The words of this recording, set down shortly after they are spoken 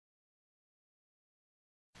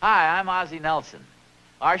Hi, I'm Ozzie Nelson.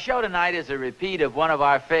 Our show tonight is a repeat of one of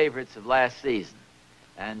our favorites of last season.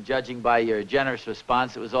 And judging by your generous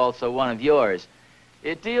response, it was also one of yours.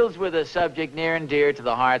 It deals with a subject near and dear to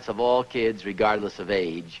the hearts of all kids, regardless of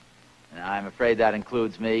age. And I'm afraid that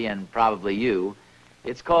includes me and probably you.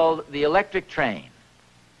 It's called The Electric Train.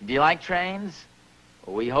 Do you like trains?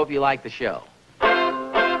 Well, we hope you like the show.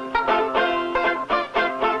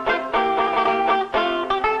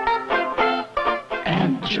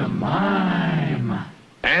 Aunt Jemima.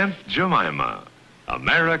 Aunt Jemima,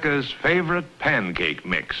 America's favorite pancake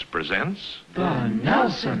mix, presents The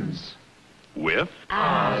Nelsons. with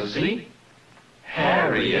Ozzie,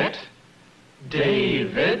 Harriet,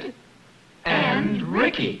 David, and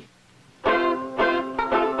Ricky.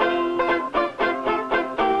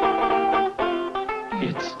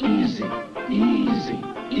 It's easy, easy,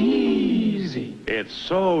 easy. It's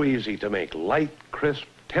so easy to make light, crisp,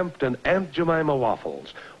 tempting Aunt Jemima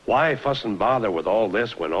waffles. Why fuss and bother with all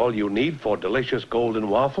this when all you need for delicious golden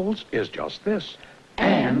waffles is just this?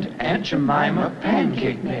 And Aunt Jemima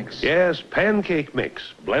pancake mix. Yes, pancake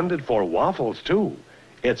mix, blended for waffles, too.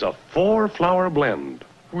 It's a 4-flour blend.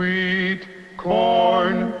 Wheat,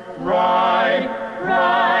 corn, rye,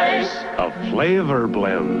 rice. A flavor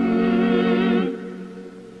blend.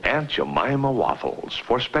 Aunt Jemima waffles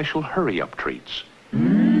for special hurry-up treats.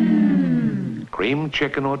 Creamed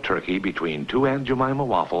chicken or turkey between 2 Aunt Jemima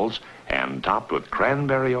waffles and topped with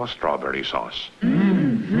cranberry or strawberry sauce.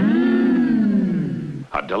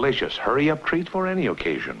 A delicious hurry-up treat for any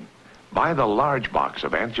occasion. Buy the large box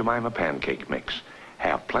of Aunt Jemima pancake mix.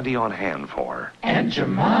 Have plenty on hand for Aunt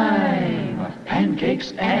Jemima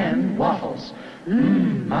pancakes and waffles.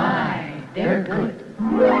 My, they're good.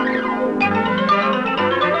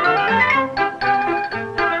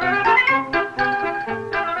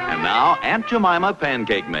 And now, Aunt Jemima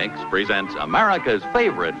Pancake Mix presents America's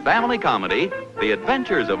favorite family comedy, The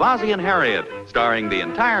Adventures of Ozzie and Harriet, starring the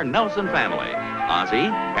entire Nelson family. Ozzie,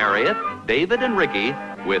 Harriet, David, and Ricky,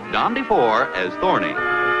 with Don DeFore as Thorny. You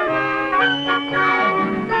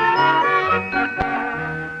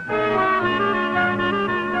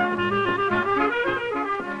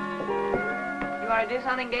want to do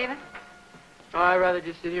something, David? Oh, I'd rather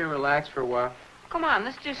just sit here and relax for a while. Come on,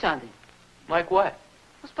 let's do something. Like what?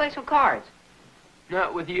 Let's play some cards.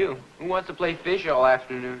 Not with you. Who wants to play fish all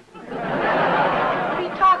afternoon? What are you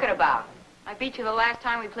talking about? I beat you the last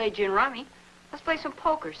time we played gin rummy. Let's play some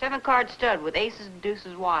poker, 7-card stud with aces and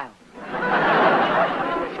deuces wild.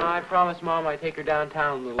 I promised Mom I'd take her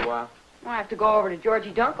downtown a little while. Well, I have to go over to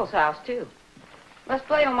Georgie Dunkel's house, too. Let's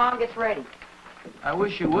play till Mom gets ready. I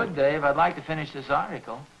wish you would, Dave. I'd like to finish this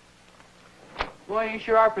article. Boy, you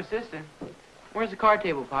sure are persistent. Where's the card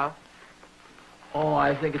table, pal? Oh,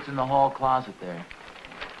 I think it's in the hall closet there.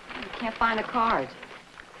 I can't find the cards.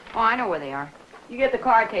 Oh, I know where they are. You get the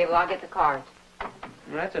card table, I'll get the cards.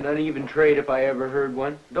 Well, that's an uneven trade if I ever heard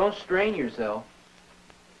one. Don't strain yourself.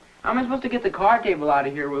 How am I supposed to get the card table out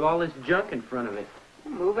of here with all this junk in front of it?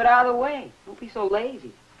 Move it out of the way. Don't be so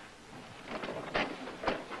lazy.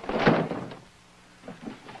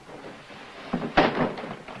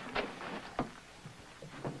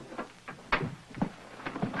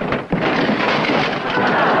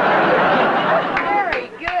 Very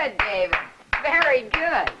good, David. Very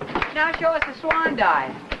good. Now show us the swan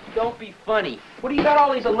dive. Don't be funny. What do you got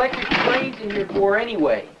all these electric trains in here for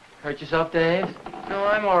anyway? Hurt yourself, Dave? No,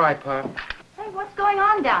 I'm all right, Pop. Hey, what's going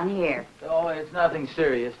on down here? Oh, it's nothing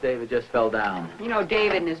serious. David just fell down. You know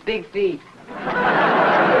David and his big feet.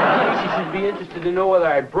 At least you should be interested to know whether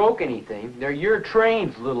I broke anything. They're your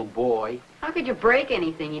trains, little boy. How could you break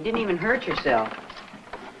anything? You didn't even hurt yourself.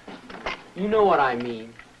 You know what I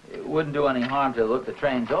mean. It wouldn't do any harm to look the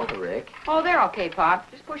trains over, Rick. Oh, they're okay,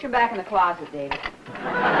 Pop. Just push them back in the closet, David. Come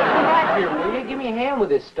back here, will you? Give me a hand with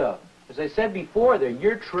this stuff. As I said before, they're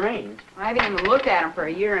your trains. I haven't even looked at them for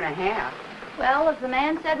a year and a half. Well, as the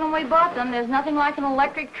man said when we bought them, there's nothing like an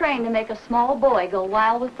electric train to make a small boy go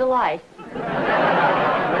wild with delight. Rick,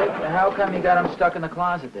 how come you got them stuck in the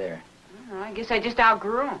closet there? I guess I just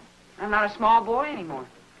outgrew them. I'm not a small boy anymore.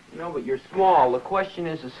 No, but you're small. The question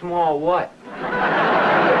is a small what? Look,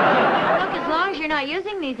 as long as you're not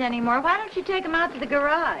using these anymore, why don't you take them out to the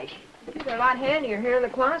garage? They're a lot handier here in the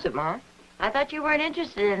closet, Mom. I thought you weren't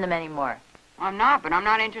interested in them anymore. I'm not, but I'm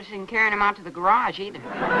not interested in carrying them out to the garage either.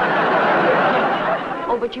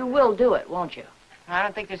 Oh, but you will do it, won't you? I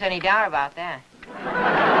don't think there's any doubt about that. You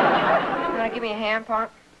want to give me a hand,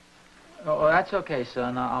 Pop? Oh, that's okay,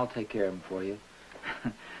 son. I'll take care of them for you.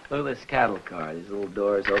 Look at this cattle car. These little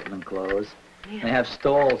doors open and close. Yeah. They have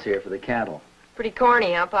stalls here for the cattle. Pretty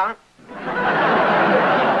corny, huh, Pop?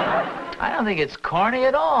 I don't think it's corny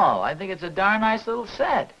at all. I think it's a darn nice little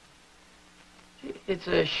set. It's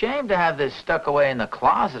a shame to have this stuck away in the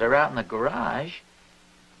closet or out in the garage.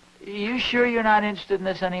 You sure you're not interested in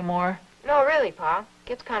this anymore? No, really, Pa. It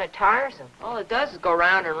gets kind of tiresome. All it does is go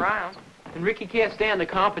round and round. And Ricky can't stand the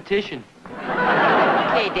competition.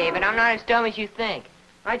 Okay, David, I'm not as dumb as you think.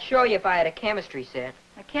 I'd show you if I had a chemistry set.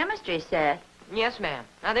 A chemistry set? Yes, ma'am.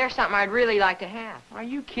 Now, there's something I'd really like to have. Are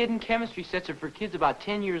you kidding? Chemistry sets are for kids about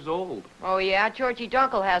 10 years old. Oh, yeah? Georgie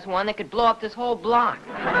Dunkel has one that could blow up this whole block.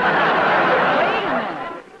 Wait a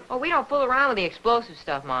minute. Oh, we don't fool around with the explosive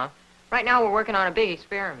stuff, Mom. Right now, we're working on a big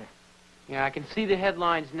experiment. Yeah, I can see the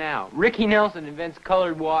headlines now. Ricky Nelson invents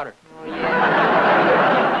colored water. Oh,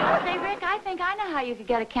 yeah. Say, Rick, I think I know how you could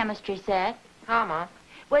get a chemistry set. How, Mom?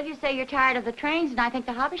 Well, you say you're tired of the trains, and I think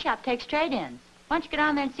the hobby shop takes trade-ins. Why don't you get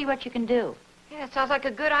on there and see what you can do? Yeah, it sounds like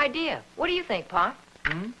a good idea. What do you think, Pa?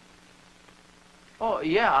 Hmm? Oh,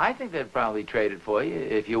 yeah, I think they'd probably trade it for you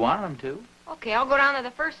if you want them to. Okay, I'll go down there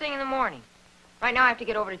the first thing in the morning. Right now, I have to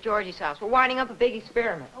get over to Georgie's house. We're winding up a big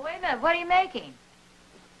experiment. Oh, wait a minute. What are you making?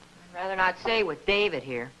 I'd rather not say with David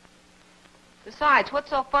here. Besides, what's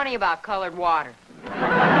so funny about colored water?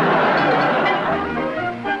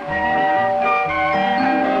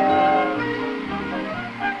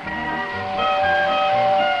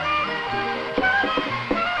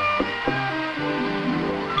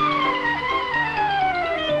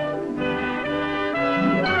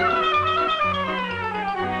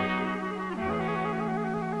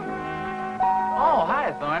 Oh,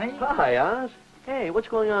 hi, Thorny. Hi, Oz. Hey, what's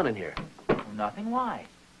going on in here? Nothing. Why?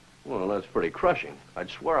 Well, that's pretty crushing. I'd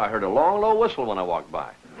swear I heard a long, low whistle when I walked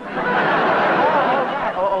by.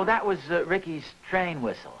 That was Ricky's train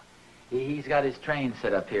whistle. He's got his train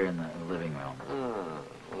set up here in the living room.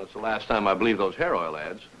 Well, that's the last time I believe those hair oil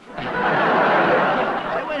ads.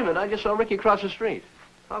 Say, wait a minute. I just saw Ricky cross the street.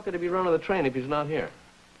 How could he be running the train if he's not here?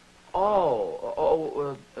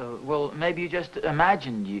 Well, maybe you just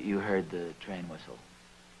imagined you heard the train whistle.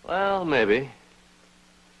 Well, maybe.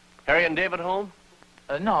 Harriet and David home?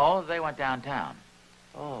 No, they went downtown.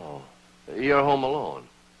 Oh, you're home alone.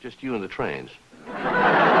 Just you and the trains.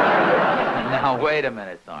 Now, wait a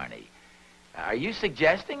minute, Thorny. Are you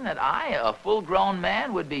suggesting that I, a full-grown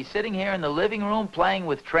man, would be sitting here in the living room playing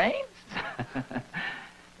with trains?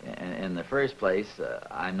 In the first place,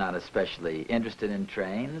 I'm not especially interested in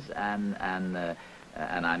trains, and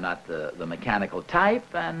I'm not the mechanical type,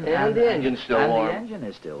 and the engine's still warm. And the engine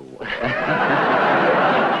is still warm.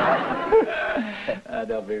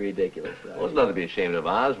 Don't be ridiculous. Well, there's nothing to be ashamed of,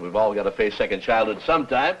 Oz. We've all got to face second childhood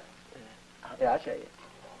sometime. Yeah, I'll show you.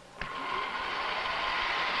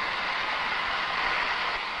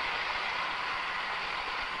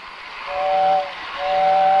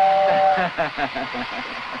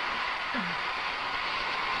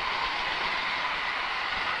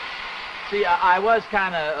 See, I was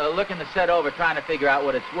kind of looking the set over, trying to figure out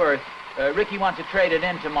what it's worth. Ricky wants to trade it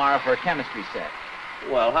in tomorrow for a chemistry set.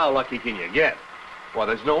 Well, how lucky can you get? Well,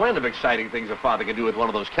 there's no end of exciting things a father can do with one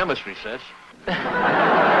of those chemistry sets.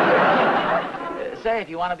 Say, if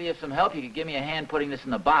you want to be of some help, you could give me a hand putting this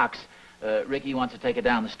in the box. Ricky wants to take it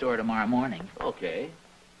down the store tomorrow morning. Okay.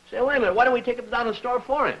 Say, wait a minute. Why don't we take it down to the store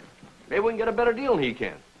for him? Maybe we can get a better deal than he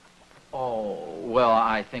can. Oh, well,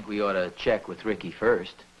 I think we ought to check with Ricky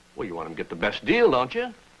first. Well, you want him to get the best deal, don't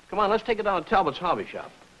you? Come on, let's take it down to Talbot's hobby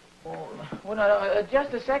shop. Well, no,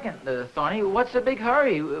 just a second, Thorny. What's the big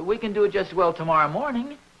hurry? We can do it just as well tomorrow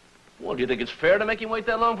morning. Well, do you think it's fair to make him wait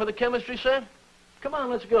that long for the chemistry set? Come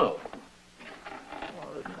on, let's go.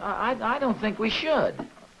 I don't think we should.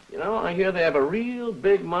 You know, I hear they have a real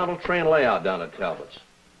big model train layout down at Talbot's.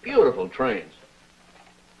 Beautiful trains.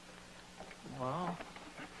 Well,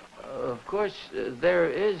 of course, there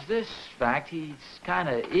is this fact. He's kind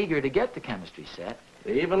of eager to get the chemistry set.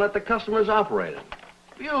 They even let the customers operate them.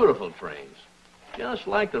 Beautiful trains. Just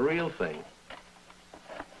like the real thing.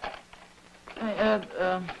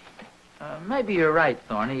 Maybe you're right,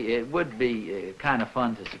 Thorny. It would be kind of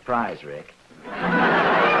fun to surprise Rick.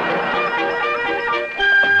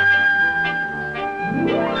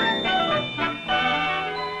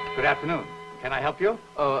 Good afternoon. Can I help you?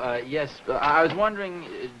 Oh, yes. I was wondering,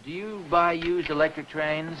 do you buy used electric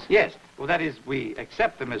trains? Yes. Well, that is, we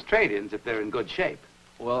accept them as trade-ins if they're in good shape.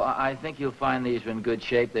 Well, I think you'll find these are in good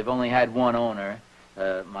shape. They've only had one owner,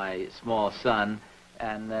 my small son,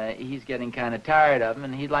 and he's getting kind of tired of them,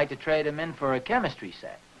 and he'd like to trade them in for a chemistry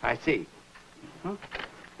set. I see. Huh?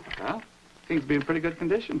 Well, seems to be in pretty good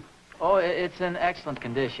condition. Oh, it's in excellent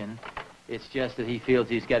condition. It's just that he feels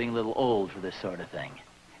he's getting a little old for this sort of thing.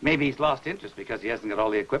 Maybe he's lost interest because he hasn't got all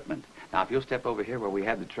the equipment. Now, if you'll step over here where we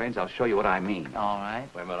have the trains, I'll show you what I mean. All right.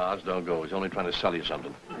 Wait a minute, Oz, don't go. He's only trying to sell you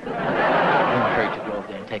something. It won't hurt to go over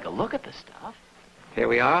there and take a look at the stuff. Here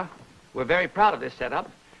we are. We're very proud of this setup.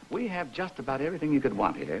 We have just about everything you could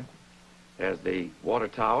want here. There's the water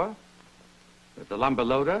tower, there's the lumber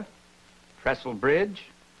loader, trestle bridge,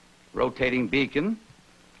 rotating beacon,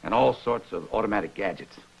 and all sorts of automatic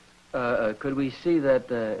gadgets. Could we see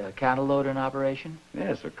that cattle loader in operation?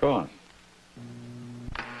 Yes, of course. See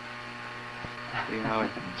how it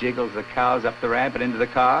jiggles the cows up the ramp and into the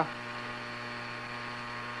car?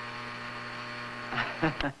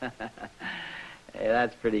 Hey,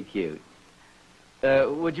 that's pretty cute.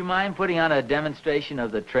 Would you mind putting on a demonstration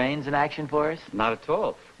of the trains in action for us? Not at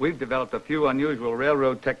all. We've developed a few unusual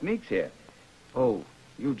railroad techniques here. Oh,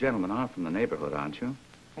 you gentlemen are from the neighborhood, aren't you?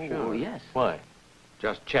 Oh, yes. Why?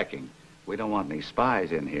 Just checking. We don't want any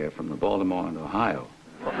spies in here from the Baltimore and Ohio.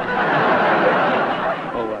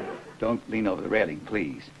 Don't lean over the railing,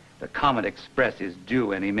 please. The Comet Express is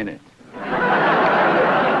due any minute.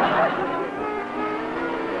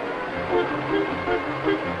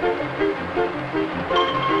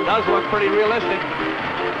 Does look pretty realistic.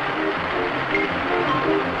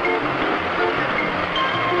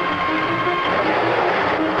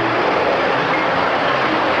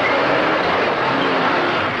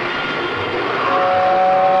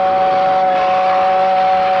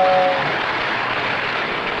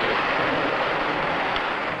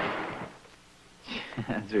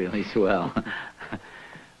 That's really swell.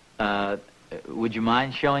 Would you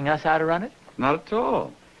mind showing us how to run it? Not at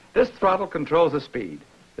all. This throttle controls the speed.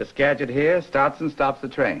 This gadget here starts and stops the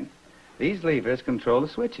train. These levers control the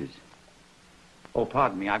switches. Oh,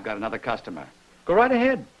 pardon me, I've got another customer. Go right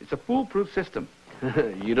ahead. It's a foolproof system.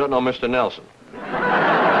 You don't know Mr. Nelson.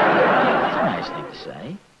 That's a nice thing to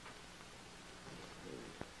say.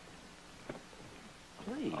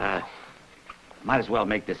 Please. Might as well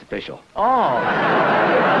make this official. Oh.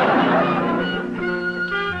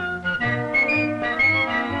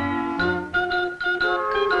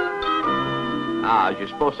 You're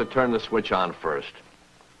supposed to turn the switch on first.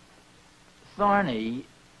 Thorny,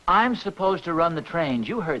 I'm supposed to run the trains.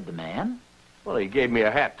 You heard the man. Well, he gave me a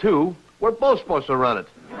hat, too. We're both supposed to run it.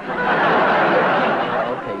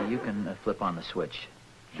 Okay, you can flip on the switch.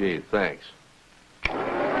 Gee, thanks.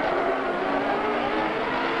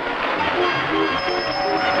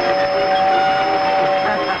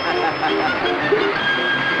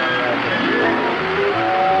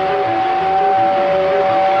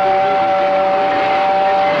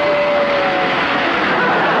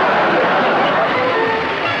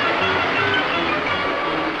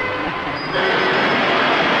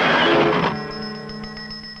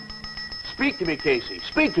 Speak to me, Casey.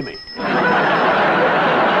 Speak to me.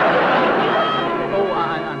 Oh,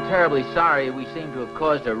 I'm terribly sorry. We seem to have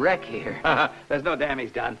caused a wreck here. There's no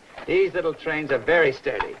damage done. These little trains are very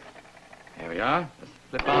sturdy. There we are. Let's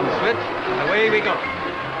flip on the switch, and away we go.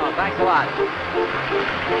 Oh, thanks a lot.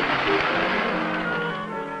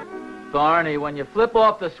 Thorny, when you flip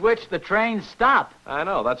off the switch, the trains stop. I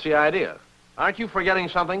know. That's the idea. Aren't you forgetting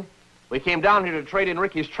something? We came down here to trade in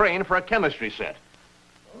Ricky's train for a chemistry set.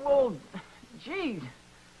 Well, gee.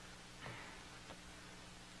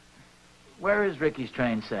 Where is Ricky's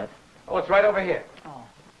train set? Oh, it's right over here. Oh.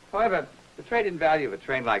 However, the trade-in value of a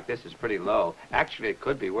train like this is pretty low. Actually, it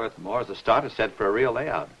could be worth more as a starter set for a real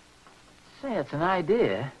layout. Say, it's an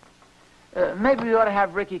idea. Maybe we ought to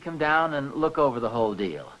have Ricky come down and look over the whole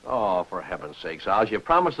deal. Oh, for heaven's sakes, Oz, you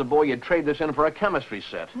promised the boy you'd trade this in for a chemistry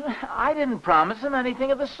set. I didn't promise him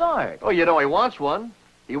anything of the sort. Oh, you know he wants one.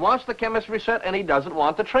 He wants the chemistry set, and he doesn't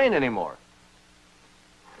want the train anymore.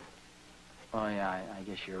 Oh, yeah, I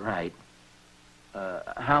guess you're right.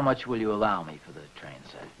 How much will you allow me for the train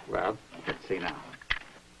set? Well, let's see now.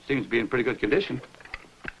 Seems to be in pretty good condition.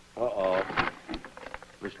 Uh-oh.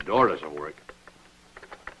 This door doesn't work.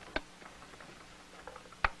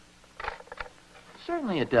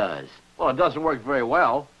 Certainly it does. Well, it doesn't work very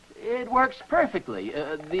well. It works perfectly.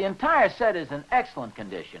 The entire set is in excellent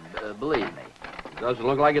condition, believe me. Doesn't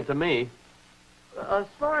look like it to me.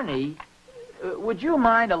 Thorny, would you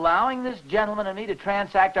mind allowing this gentleman and me to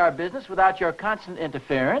transact our business without your constant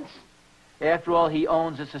interference? After all, he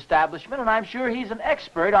owns this establishment, and I'm sure he's an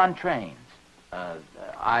expert on trains.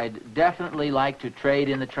 I'd definitely like to trade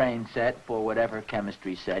in the train set for whatever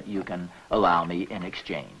chemistry set you can allow me in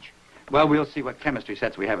exchange. Well, we'll see what chemistry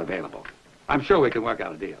sets we have available. I'm sure we can work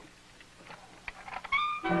out a deal.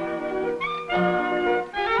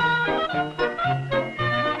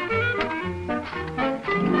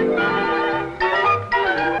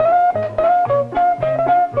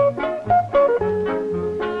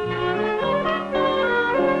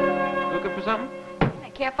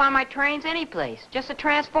 trains any place. Just a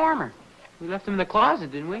transformer. We left them in the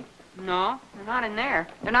closet, didn't we? No, they're not in there.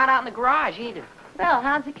 They're not out in the garage either. Well,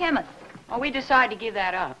 how's the chemist? Oh, we decided to give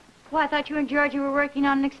that up. Well, I thought you and Georgie were working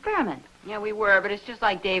on an experiment. Yeah, we were, but it's just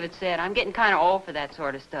like David said. I'm getting kind of old for that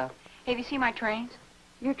sort of stuff. Hey, have you seen my trains?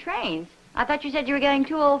 Your trains? I thought you said you were getting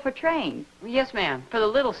too old for trains. Well, yes, ma'am, for the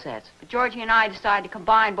little sets. But Georgie and I decided to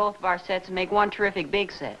combine both of our sets and make one terrific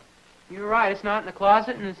big set. You're right. It's not in the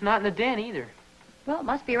closet, and it's not in the den either. Well, it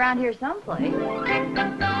must be around here someplace.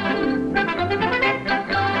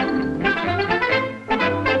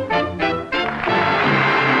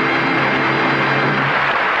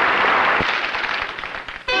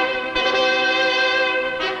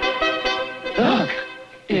 Look,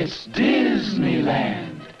 it's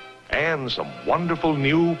Disneyland. And some wonderful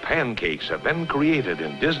new pancakes have been created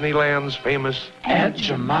in Disneyland's famous Aunt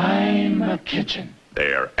Jemima kitchen.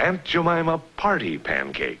 They're Aunt Jemima party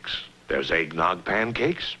pancakes. There's eggnog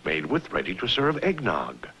pancakes made with ready-to-serve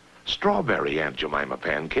eggnog. Strawberry Aunt Jemima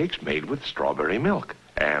pancakes made with strawberry milk.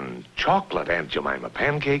 And chocolate Aunt Jemima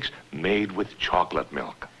pancakes made with chocolate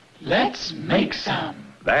milk. Let's make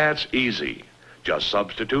some. That's easy. Just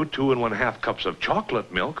substitute 2 1/2 cups of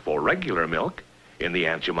chocolate milk for regular milk in the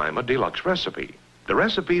Aunt Jemima Deluxe recipe. The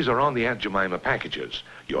recipes are on the Aunt Jemima packages.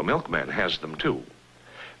 Your milkman has them too.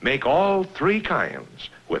 Make all 3 kinds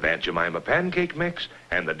with Aunt Jemima pancake mix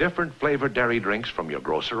and the different flavored dairy drinks from your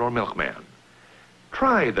grocer or milkman.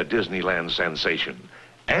 Try the Disneyland sensation,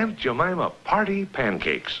 Aunt Jemima party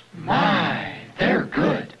pancakes. My, they're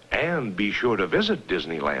good. And be sure to visit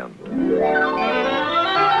Disneyland.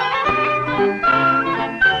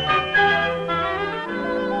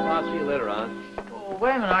 I'll see you later on. Oh,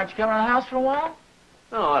 wait a minute, aren't you coming to the house for a while?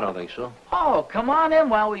 No, I don't think so. Oh, come on in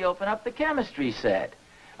while we open up the chemistry set.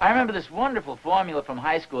 I remember this wonderful formula from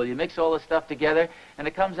high school. You mix all the stuff together, and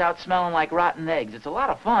it comes out smelling like rotten eggs. It's a lot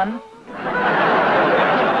of fun.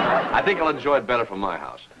 I think I'll enjoy it better from my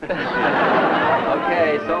house.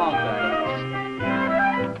 Okay, so long, fellas.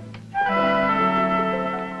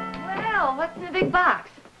 Well, what's in the big box?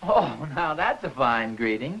 Oh, now that's a fine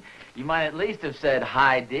greeting. You might at least have said,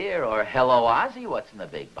 hi, dear, or hello, Ozzie, what's in the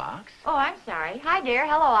big box? Oh, I'm sorry. Hi, dear.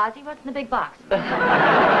 Hello, Ozzie. What's in the big box? This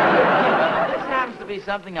happens to be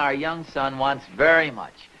something our young son wants very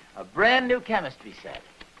much. A brand new chemistry set.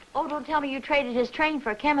 Oh, don't tell me you traded his train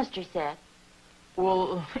for a chemistry set.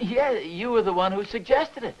 Well, yeah, you were the one who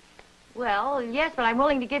suggested it. Well, yes, but I'm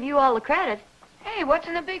willing to give you all the credit. Hey, what's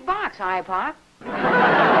in the big box, Hi, Pop?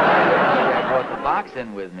 I brought the box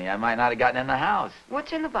in with me. I might not have gotten in the house.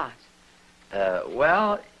 What's in the box?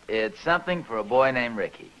 Well, it's something for a boy named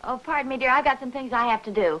Ricky. Oh, pardon me, dear. I've got some things I have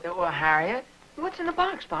to do. Well, Harriet? What's in the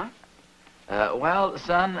box, Pop? Well,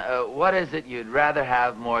 son, what is it you'd rather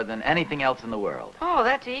have more than anything else in the world? Oh,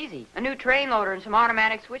 that's easy. A new train loader and some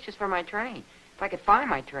automatic switches for my train. If I could find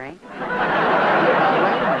my train. Now,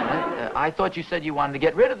 wait a minute. I thought you said you wanted to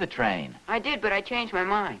get rid of the train. I did, but I changed my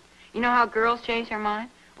mind. You know how girls change their mind?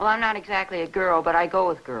 Well, I'm not exactly a girl, but I go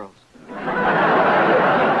with girls. Son,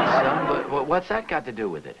 but what's that got to do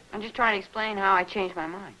with it? I'm just trying to explain how I changed my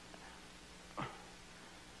mind.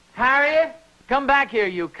 Harriet, come back here,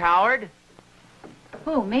 you coward.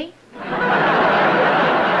 Who, me? Well,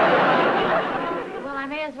 I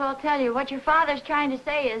may as well tell you. What your father's trying to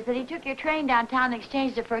say is that he took your train downtown and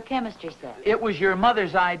exchanged it for a chemistry set. It was your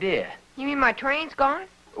mother's idea. You mean my train's gone?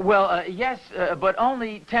 Well, yes, but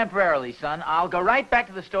only temporarily, son. I'll go right back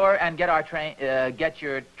to the store and get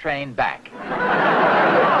your train back.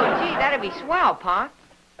 Oh, gee, that'd be swell, Pop.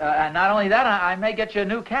 And not only that, I may get you a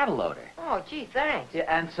new cattle loader. Oh, gee, thanks. Yeah,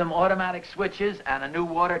 and some automatic switches, and a new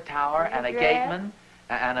water tower, and a gateman,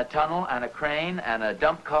 and a tunnel, and a crane, and a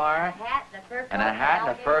dump car. A hat and a fur coat. And a hat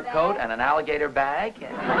and a fur coat, and an alligator bag. Wait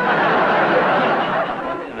a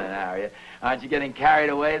minute, Harriet. Aren't you getting carried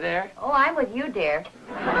away there? Oh, I'm with you, dear.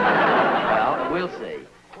 Well, we'll see.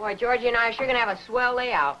 Boy, Georgie and I are sure going to have a swell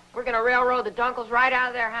layout. We're going to railroad the Dunkles right out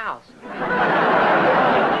of their house.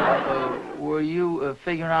 Were you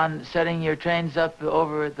figuring on setting your trains up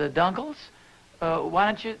over at the Dunkles? Why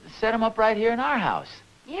don't you set them up right here in our house?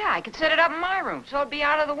 Yeah, I could set it up in my room, so it'd be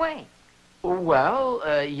out of the way. Well,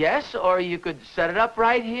 yes, or you could set it up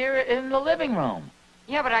right here in the living room.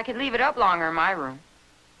 Yeah, but I could leave it up longer in my room.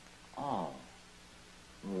 Oh.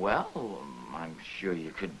 Well, I'm sure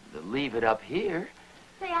you could leave it up here.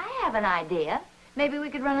 Say, I have an idea. Maybe we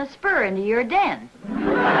could run a spur into your den.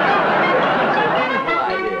 Wonderful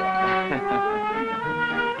idea.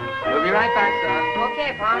 We'll be right back, son.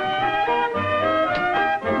 Okay, Pop.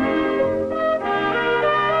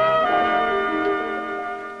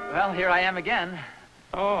 Well, here I am again.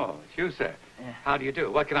 Oh, it's you, sir. How do you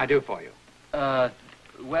do? What can I do for you?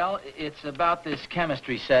 Well, it's about this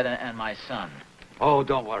chemistry set and my son. Oh,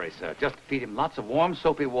 don't worry, sir. Just feed him lots of warm,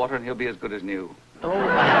 soapy water, and he'll be as good as new. Oh,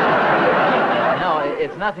 no,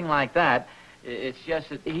 it's nothing like that. It's just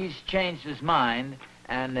that he's changed his mind,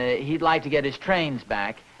 and he'd like to get his trains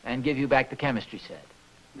back and give you back the chemistry set.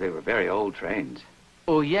 They were very old trains.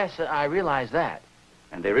 Oh, yes, I realize that.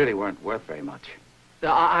 And they really weren't worth very much.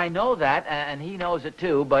 I know that, and he knows it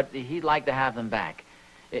too, but he'd like to have them back.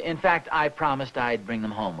 In fact, I promised I'd bring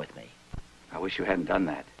them home with me. I wish you hadn't done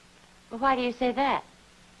that. Well, why do you say that?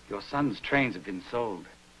 Your son's trains have been sold.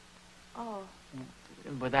 Oh.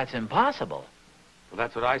 But that's impossible. Well,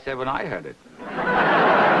 that's what I said when I heard it.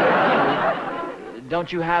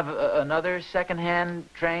 Don't you have another second-hand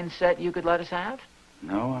train set you could let us have?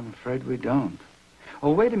 No, I'm afraid we don't.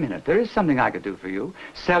 Oh, wait a minute. There is something I could do for you.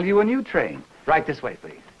 Sell you a new train. Right this way,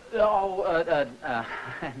 please. Oh,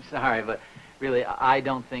 I'm sorry, but really, I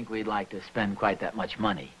don't think we'd like to spend quite that much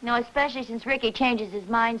money. No, especially since Ricky changes his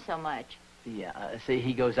mind so much. Yeah, see,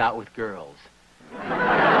 he goes out with girls.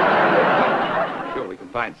 Sure, we can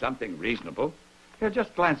find something reasonable. Here,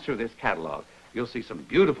 just glance through this catalog. You'll see some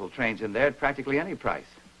beautiful trains in there at practically any price.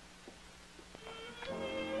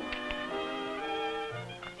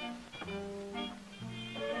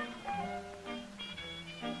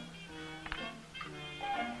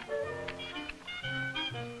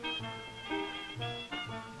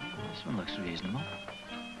 This one looks reasonable.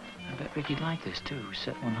 I bet Ricky'd like this, too.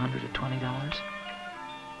 Set 100 at $20.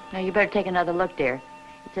 Now, you better take another look, dear.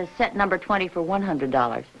 It says set number 20 for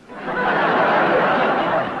 $100.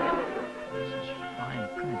 This is fine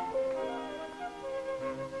print.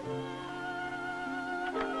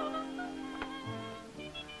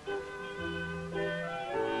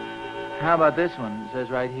 How about this one? It says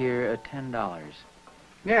right here, $10.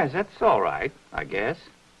 Yes, that's all right, I guess.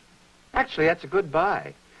 Actually, that's a good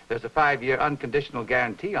buy. There's a 5-year unconditional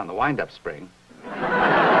guarantee on the wind-up spring.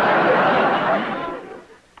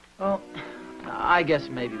 Well, I guess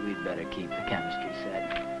maybe we'd better keep the chemistry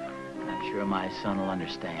set. I'm sure my son will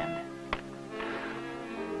understand.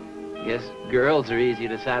 I guess girls are easier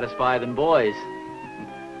to satisfy than boys.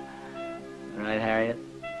 Right, Harriet?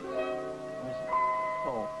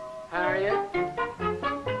 Oh, Harriet?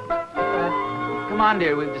 Come on,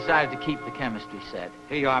 dear. We've decided to keep the chemistry set.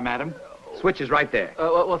 Here you are, madam. Switch is right there.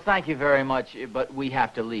 Well, thank you very much, but we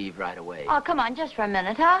have to leave right away. Oh, come on, just for a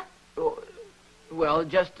minute, huh? Well,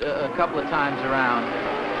 just a couple of times around.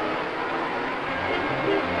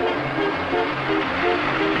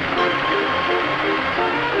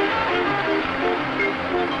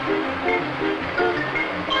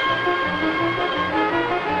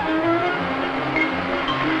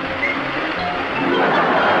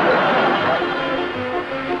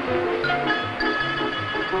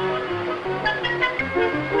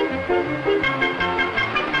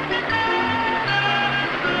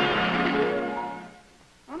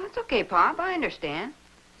 Okay, Pop, I understand.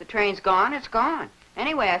 The train's gone, it's gone.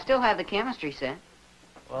 Anyway, I still have the chemistry set.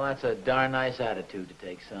 Well, that's a darn nice attitude to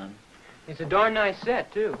take, son. It's a darn nice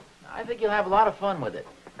set, too. I think you'll have a lot of fun with it.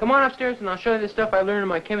 Come on upstairs and I'll show you the stuff I learned in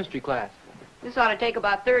my chemistry class. This ought to take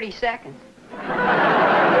about 30 seconds.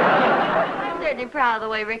 I'm certainly proud of the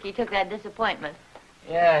way Ricky took that disappointment.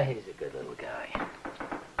 Yeah, he's a good little guy.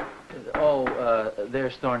 Oh,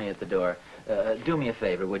 there's Thorny at the door. Do me a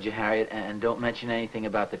favor, would you, Harriet, and don't mention anything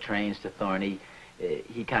about the trains to Thorny.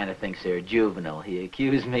 He kind of thinks they're juvenile. He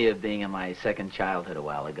accused me of being in my second childhood a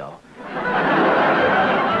while ago.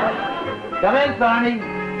 Come in, Thorny.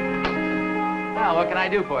 Well, what can I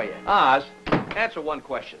do for you? Oz, answer one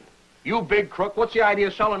question. You big crook, what's the idea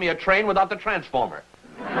of selling me a train without the transformer?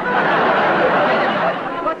 Wait a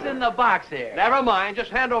minute. What's in the box here? Never mind, just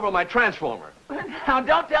hand over my transformer. Now,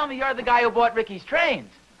 don't tell me you're the guy who bought Ricky's trains.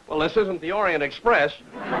 Well, this isn't the Orient Express.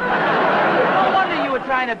 No wonder you were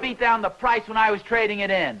trying to beat down the price when I was trading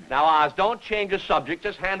it in. Now, Oz, don't change the subject.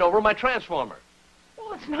 Just hand over my transformer.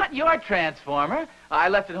 Well, it's not your transformer. I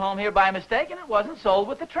left it home here by mistake, and it wasn't sold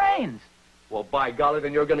with the trains. Well, by golly,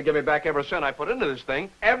 then you're going to give me back every cent I put into this thing.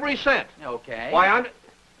 Every cent. Okay. Why, I'm...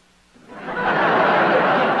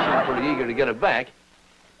 I'm pretty eager to get it back.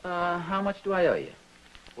 How much do I owe you?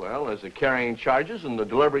 Well, there's the carrying charges and the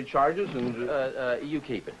delivery charges and... You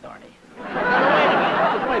keep it, Thorny. Wait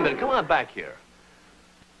a minute. Come on back here.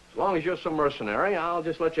 As long as you're some mercenary, I'll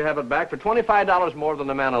just let you have it back for $25 more than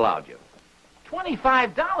the man allowed you.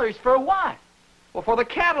 $25 for what? Well, for the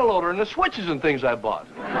cattle loader and the switches and things I bought.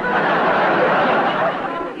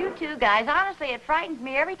 You two guys, honestly, it frightens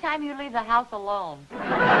me every time you leave the house alone. Yeah,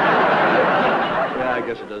 I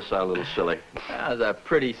guess it does sound a little silly. That was a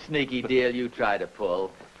pretty sneaky deal you tried to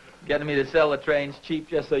pull. Getting me to sell the trains cheap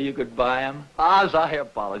just so you could buy them? Oz, I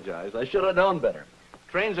apologize. I should have known better.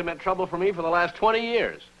 Trains have meant trouble for me for the last 20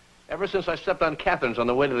 years. Ever since I stepped on Catherine's on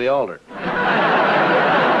the way to the altar.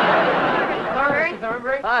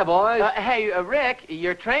 Hi, boys. Hey, Rick,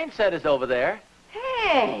 your train set is over there.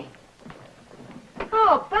 Hey!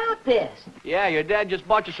 How about this? Yeah, your dad just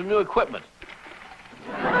bought you some new equipment.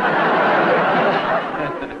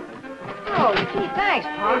 Oh, gee, thanks,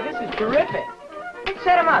 Pop. Hey, this is terrific. Let's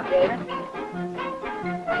set him up, David.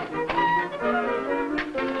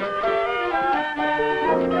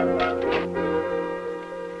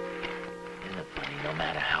 Isn't it funny? No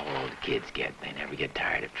matter how old kids get, they never get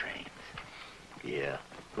tired of trains. Yeah.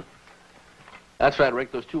 That's right,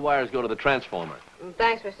 Rick. Those 2 wires go to the transformer.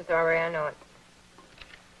 Thanks, Mr. Thornberry. I know it.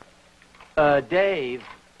 Dave,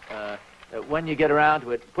 when you get around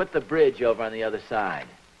to it, put the bridge over on the other side.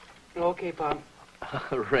 Okay, Pop.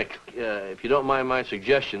 Rick, if you don't mind my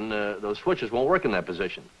suggestion, those switches won't work in that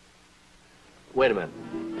position. Wait a minute.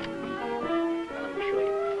 Let me show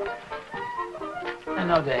you.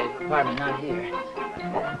 No, Dave. Pardon me, not here.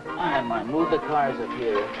 I might move the cars up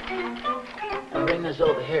here and bring this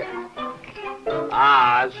over here.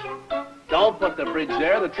 Oz, don't put the bridge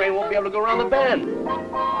there. The train won't be able to go around the bend.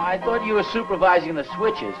 I thought you were supervising the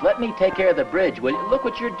switches. Let me take care of the bridge, will you? Look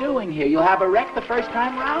what you're doing here. You'll have a wreck the first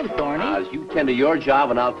time round, Thorny. Oz, you tend to your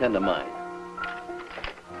job and I'll tend to mine.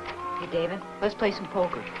 Hey, David, let's play some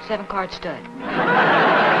poker. 7-card stud.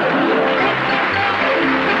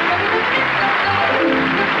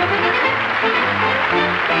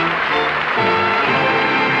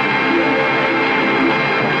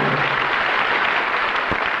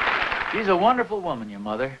 She's a wonderful woman, your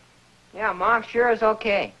mother. Yeah, Mom sure is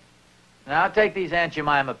okay. Now, take these Aunt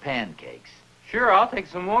Jemima pancakes. Sure, I'll take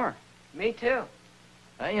some more. Me too.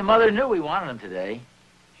 Your mother knew we wanted them today.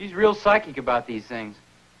 She's real psychic about these things.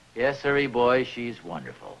 Yes, sirree, boy, she's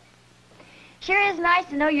wonderful. Sure is nice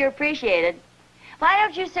to know you're appreciated. Why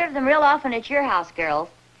don't you serve them real often at your house, girls?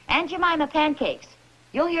 Aunt Jemima pancakes.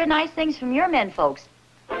 You'll hear nice things from your men folks.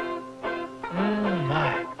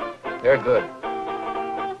 My. They're good.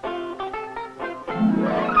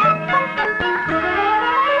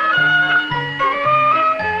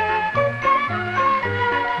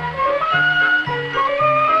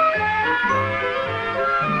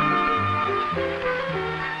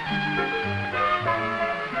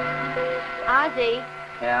 Ozzie,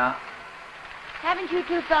 Yeah? haven't you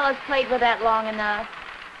 2 fellas played with that long enough?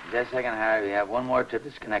 Just a second, Harry. We have one more trip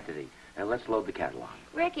to Schenectady. Let's load the catalog.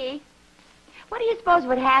 Ricky, what do you suppose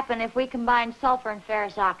would happen if we combined sulfur and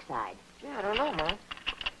ferrous oxide? Yeah, I don't know, Mom.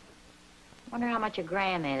 Wonder how much a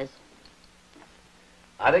gram is.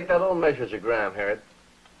 I think that all measures a gram, Harriet.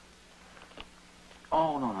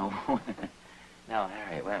 Oh, no. Now,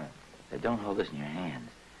 Harry, wait a minute. Don't hold this in your hands.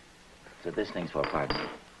 That's what this thing's for, pardon me.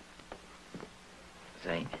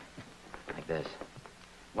 See? Like this.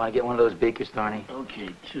 Want to get one of those beakers, Thorny? Okay,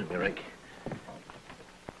 excuse me, Rick.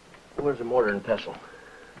 Where's the mortar and pestle?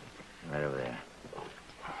 Right over there.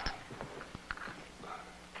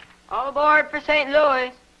 All aboard for St.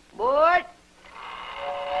 Louis. Board.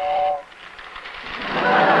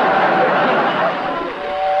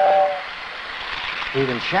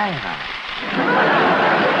 Even Shanghai.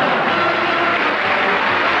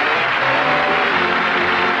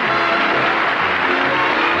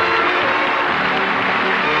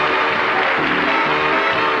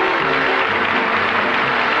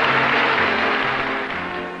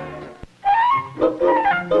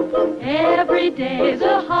 Every day's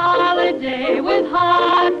a holiday with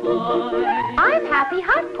Hot Point. I'm Happy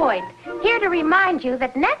Hot Point, here to remind you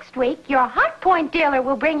that next week your Hot Point dealer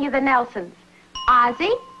will bring you the Nelsons.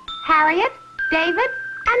 Ozzie, Harriet, David,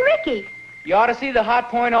 and Ricky. You ought to see the Hot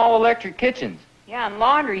Point all-electric kitchens. Yeah, and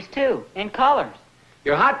laundries, too. In colors.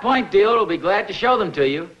 Your Hot Point dealer will be glad to show them to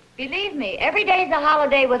you. Believe me, every day's a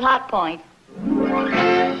holiday with Hot Point.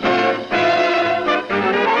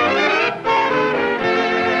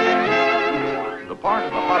 The part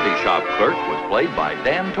of the hobby shop clerk was played by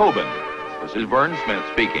Dan Tobin. This is Vern Smith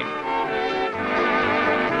speaking.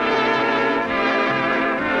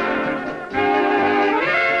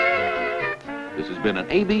 This has been an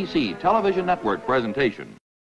ABC Television Network presentation.